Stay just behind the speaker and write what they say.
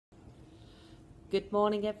Good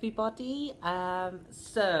morning, everybody.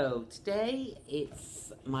 So today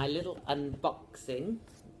it's my little unboxing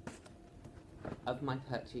of my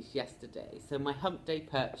purchase yesterday. So my hump day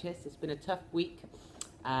purchase. It's been a tough week.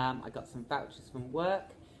 I got some vouchers from work,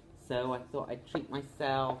 so I thought I'd treat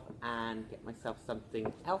myself and get myself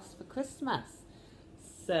something else for Christmas.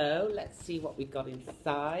 So let's see what we got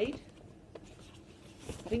inside.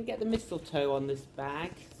 I didn't get the mistletoe on this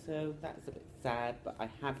bag, so that's a bit sad, but I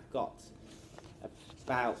have got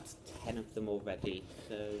about 10 of them already,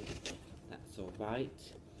 so that's all right.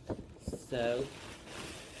 So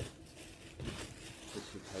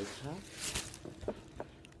tissue paper.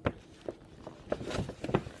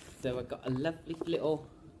 So I got a lovely little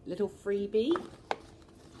freebie.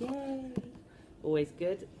 Yay! Always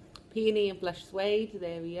good. Peony and blush suede.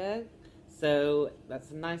 There we go. So that's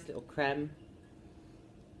a nice little creme.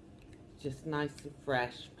 Just nice and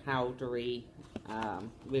fresh, powdery,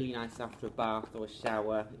 really nice after a bath or a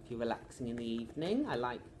shower if you're relaxing in the evening. I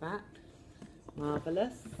like that.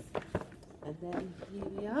 Marvellous. And then here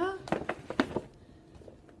we are.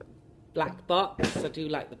 Black box. I do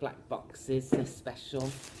like the black boxes, they're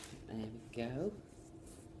special. There we go.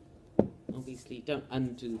 Obviously don't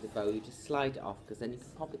undo the bow, you just slide it off because then you can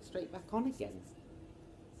pop it straight back on again.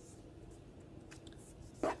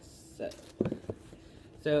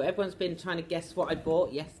 So everyone's been trying to guess what I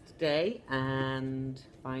bought yesterday, and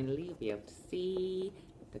finally you'll be able to see.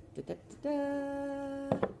 Da, da, da,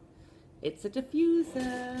 da, da. It's a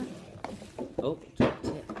diffuser. Oh, dropped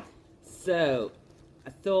it. So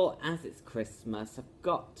I thought, as it's Christmas, I've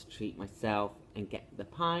got to treat myself and get the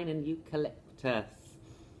pine and eucalyptus.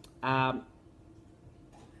 I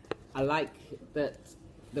like that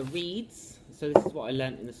the reeds. So this is what I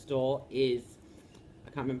learned in the store.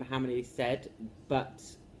 I can't remember how many they said, but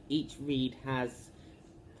each reed has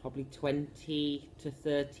probably 20 to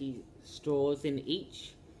 30 straws in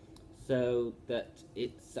each, so that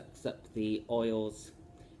it sucks up the oils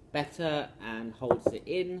better and holds it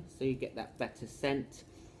in, so you get that better scent.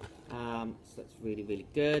 So that's really, really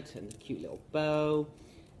good. And a cute little bow.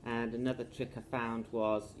 And another trick I found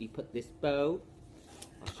was you put this bow,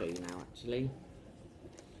 I'll show you now actually,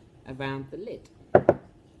 around the lid.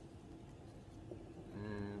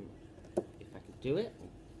 Do it.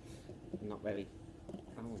 Not very.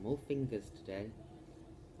 Oh, more fingers today.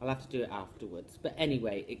 I'll have to do it afterwards. But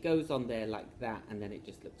anyway, it goes on there like that, and then it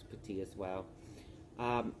just looks pretty as well.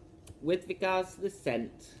 With regards to the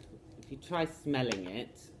scent, if you try smelling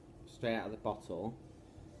it straight out of the bottle,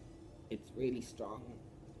 it's really strong.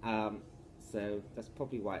 So that's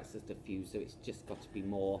probably why it's a diffuser. It's just got to be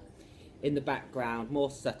more in the background, more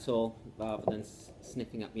subtle, rather than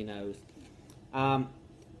sniffing up your nose.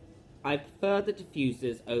 I prefer the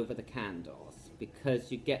diffusers over the candles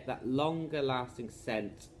because you get that longer lasting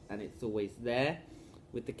scent and it's always there.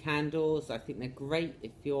 With the candles, I think they're great if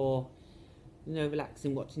you're,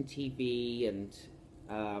 relaxing, watching TV, and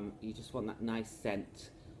you just want that nice scent.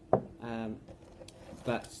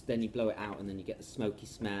 But then you blow it out and then you get the smoky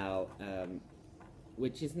smell,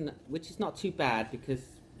 which is not too bad because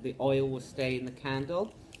the oil will stay in the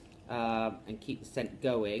candle and keep the scent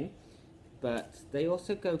going. But they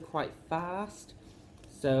also go quite fast,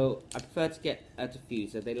 so I prefer to get a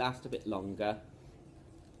diffuser. They last a bit longer,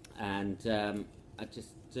 and so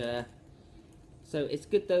it's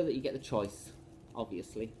good though that you get the choice.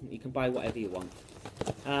 Obviously, you can buy whatever you want.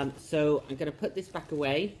 So I'm going to put this back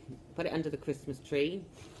away, put it under the Christmas tree,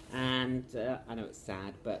 and I know it's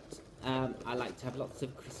sad, but I like to have lots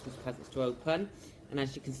of Christmas presents to open. And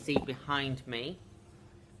as you can see behind me,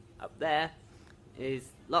 up there,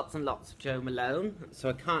 is lots and lots of Jo Malone, so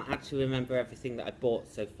I can't actually remember everything that I bought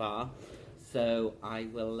so far, so I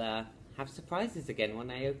will have surprises again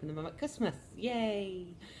when I open them at Christmas. Yay!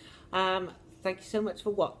 Thank you so much for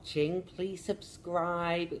watching. Please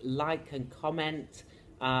subscribe, like and comment,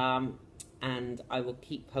 and I will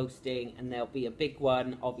keep posting, and there'll be a big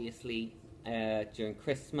one obviously during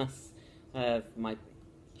Christmas of my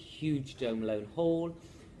huge Jo Malone haul.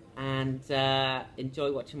 And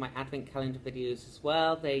enjoy watching my advent calendar videos as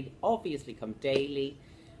well. They obviously come daily,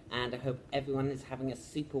 and I hope everyone is having a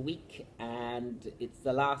super week, and it's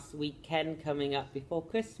the last weekend coming up before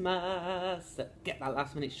Christmas, so get that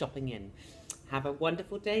last minute shopping in. Have a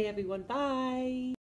wonderful day everyone. Bye.